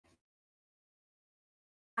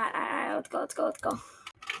Alright, let's go.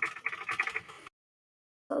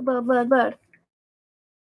 Bird.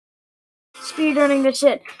 Speed running this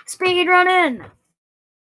shit. Speed running!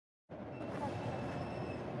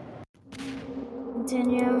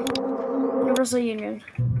 Continue. Universal Union.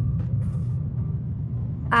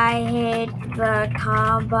 I hate the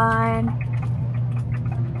Combine.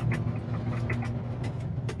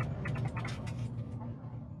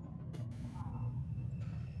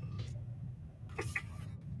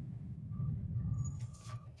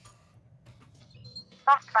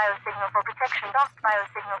 Lost biosignal for protection. Lost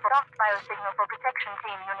biosignal for protection.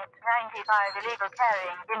 Team Unit 95 illegal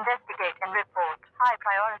carrying. Investigate and report. High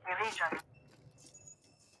priority region.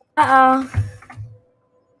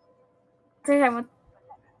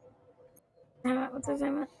 What's the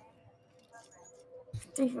time?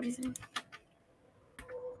 3:47.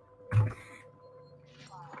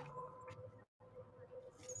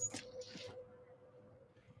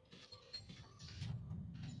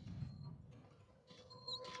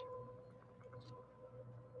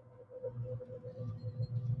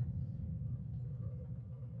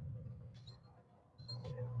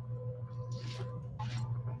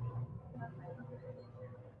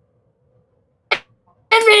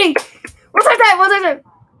 Meeting! What's our time? What's the time?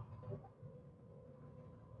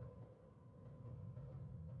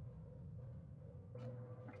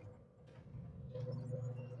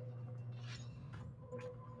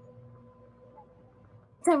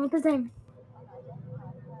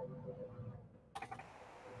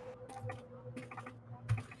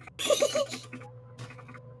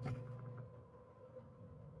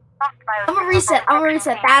 I'm gonna reset.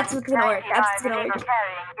 That's what's gonna work.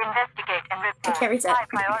 Investigate and report. I can't reset. High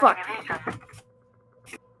priority Fuck. region.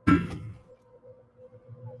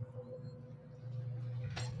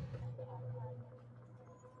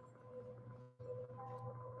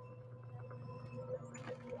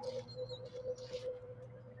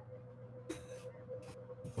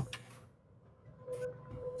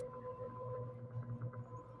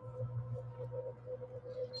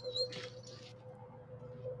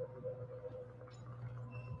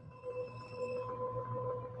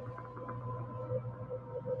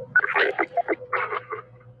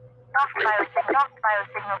 Lost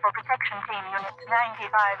biosignal for protection. Team Unit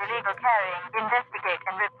 95 illegal carrying. Investigate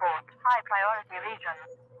and report. High priority region.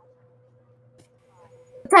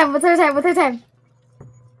 What's our time?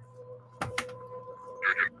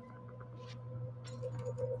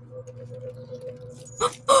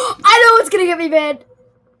 I know what's gonna get me banned.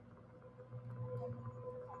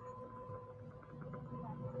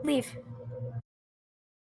 Leave.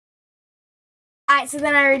 Alright, so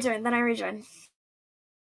then I rejoin.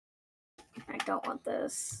 I don't want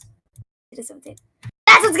this. It is 17.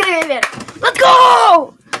 That's what's gonna get me banned. Let's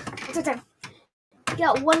go! What's our time? We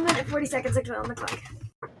got 1 minute 40 seconds on the clock.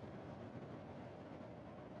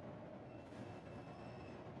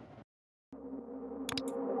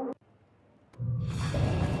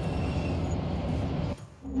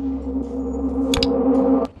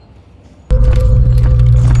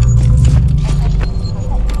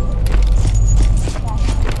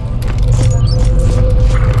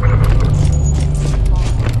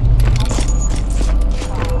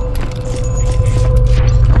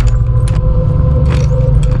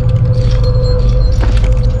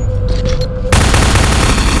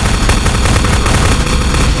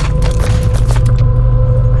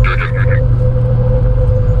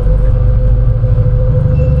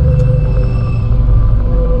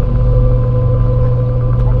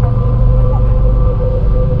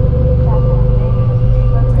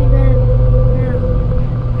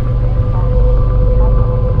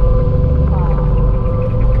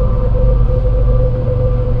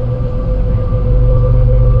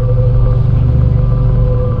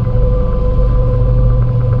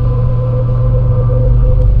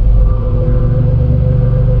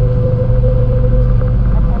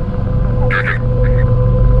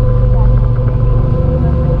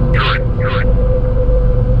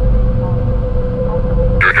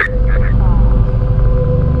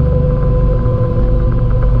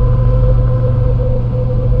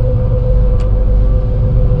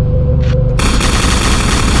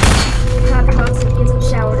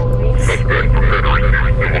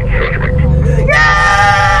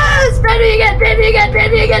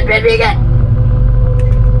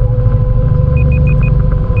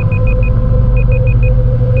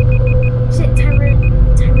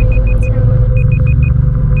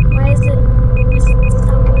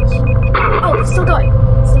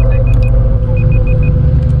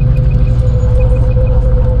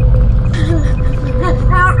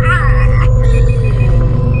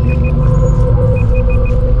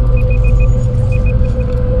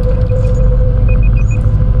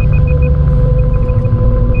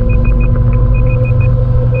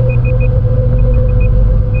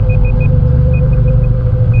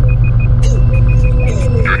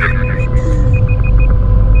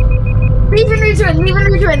 Leave it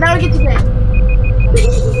in the joint. That'll get you banned.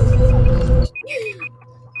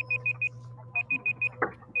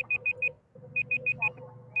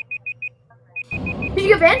 Did you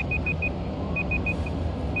get banned?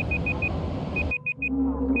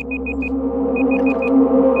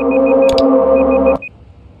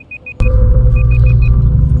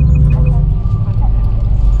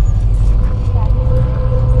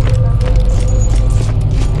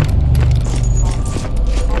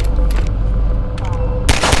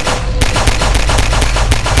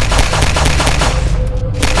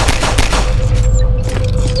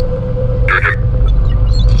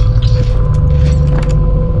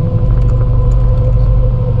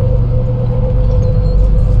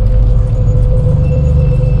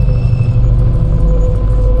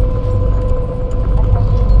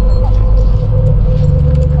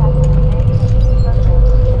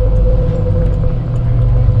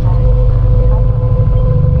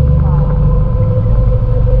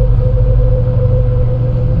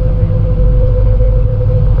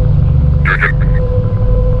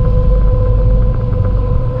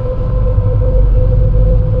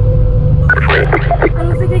 I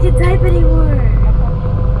don't think I can type anymore.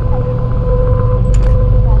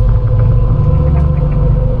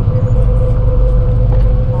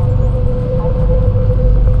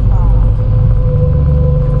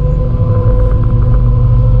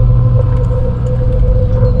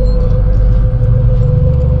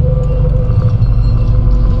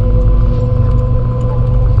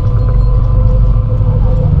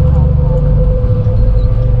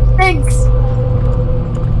 Thanks.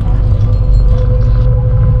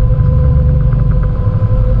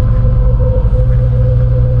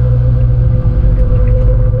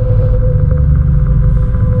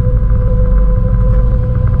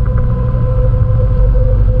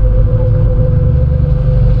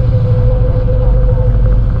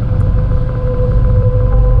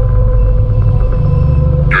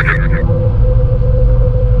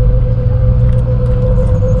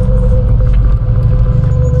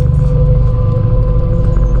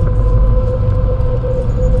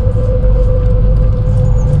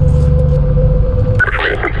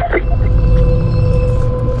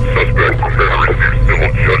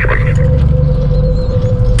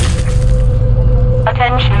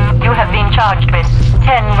 Attention, you have been charged with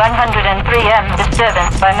 10-103M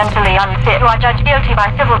disturbance by mentally unfit. You are judged guilty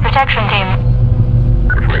by Civil Protection Team.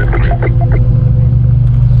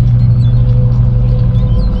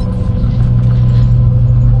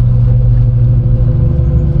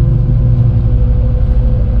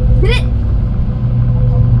 Did it?